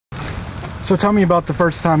So tell me about the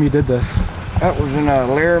first time you did this. That was in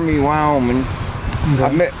Laramie, Wyoming.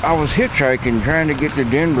 Okay. I was hitchhiking trying to get to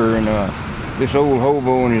Denver, and this old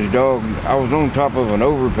hobo and his dog, I was on top of an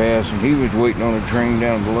overpass and he was waiting on a train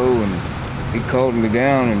down below, and he called me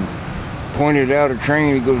down and pointed out a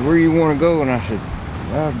train. He goes, "Where you want to go?" And I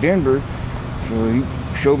said, "Denver." So he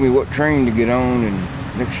showed me what train to get on,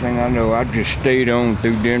 and next thing I know, I just stayed on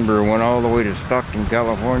through Denver, went all the way to Stockton,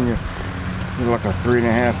 California. It was like a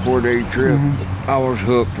 3.5, 4-day trip. I was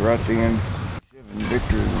hooked right then.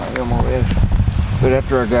 Victor in my MOS. But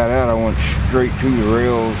after I got out, I went straight to the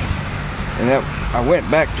rails, and I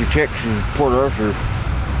went back to Texas, Port Arthur,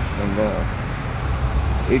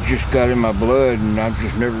 and it just got in my blood, and I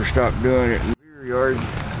just never stopped doing it in the yard.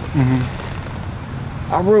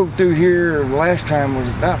 I rode through here last time was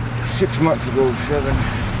about 6 months ago, 7.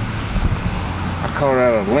 I caught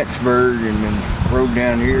out of Lynchburg and then rode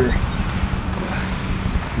down here.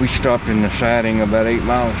 We stopped in the siding about 8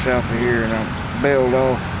 miles south of here, and I bailed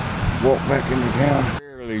off, walked back into town.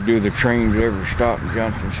 Rarely do the trains ever stop in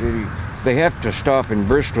Johnson City. They have to stop in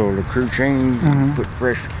Bristol to crew change, put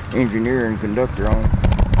fresh engineer and conductor on.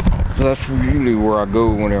 So that's usually where I go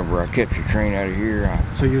whenever I catch a train out of here.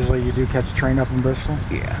 So usually you do catch a train up in Bristol?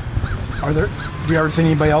 Yeah. Have you ever seen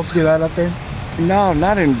anybody else do that up there? No,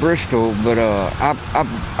 not in Bristol, but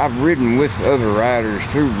I've ridden with other riders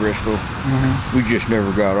through Bristol. We just never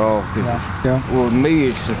got off. Well, me,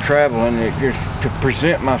 it's the traveling. It just to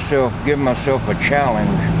present myself, give myself a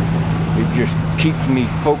challenge. It just keeps me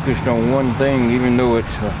focused on one thing, even though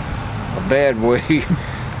it's a bad way,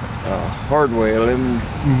 a hard way of living.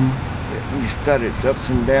 It's got its ups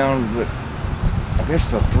and downs, but I guess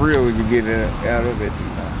the thrill you get out of it,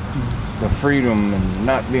 the freedom and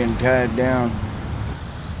not being tied down.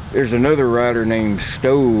 There's another rider named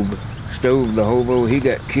Stove the Hobo. He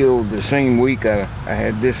got killed the same week I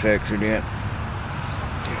had this accident.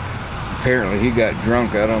 Apparently he got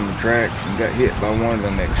drunk out on the tracks and got hit by one of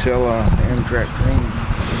them Excella Amtrak trains.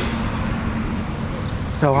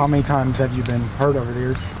 So how many times have you been hurt over the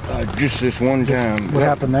years? Just this one time. What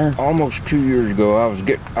happened there? Almost 2 years ago.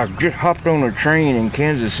 I just hopped on a train in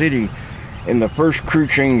Kansas City, in the first crew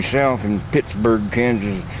change south in Pittsburgh,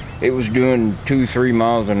 Kansas. It was doing 2-3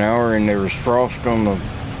 miles an hour, and there was frost on the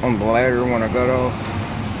ladder when I got off.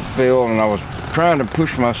 Fell, and I was trying to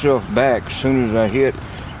push myself back as soon as I hit,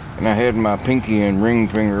 and I had my pinky and ring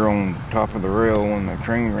finger on top of the rail when the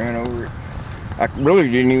train ran over it. I really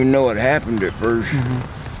didn't even know what happened at first.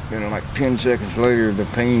 Then like 10 seconds later, the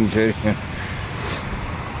pain set in.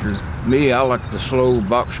 Me, I like the slow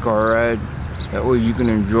boxcar ride. That way you can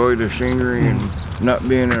enjoy the scenery and not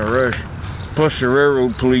being in a rush. Plus the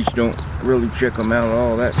railroad police don't really check them out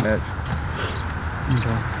all that much.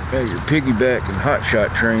 Yeah, your piggyback and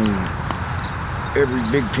hotshot train, every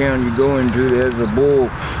big town you go into that has a bull,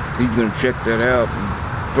 he's gonna check that out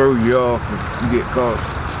and throw you off if you get caught.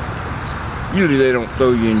 Usually they don't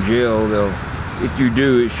throw you in jail, though. If you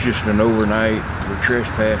do, it's just an overnight for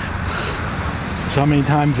trespass. So how many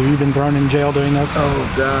times have you been thrown in jail doing this?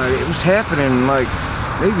 Oh God, it was happening like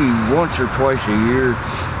maybe once or twice a year.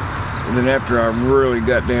 And then after I really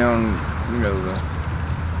got down, you know, the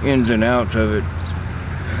ins and outs of it,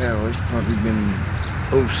 hell, it's probably been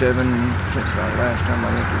 07 since the last time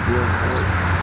I went to jail for it.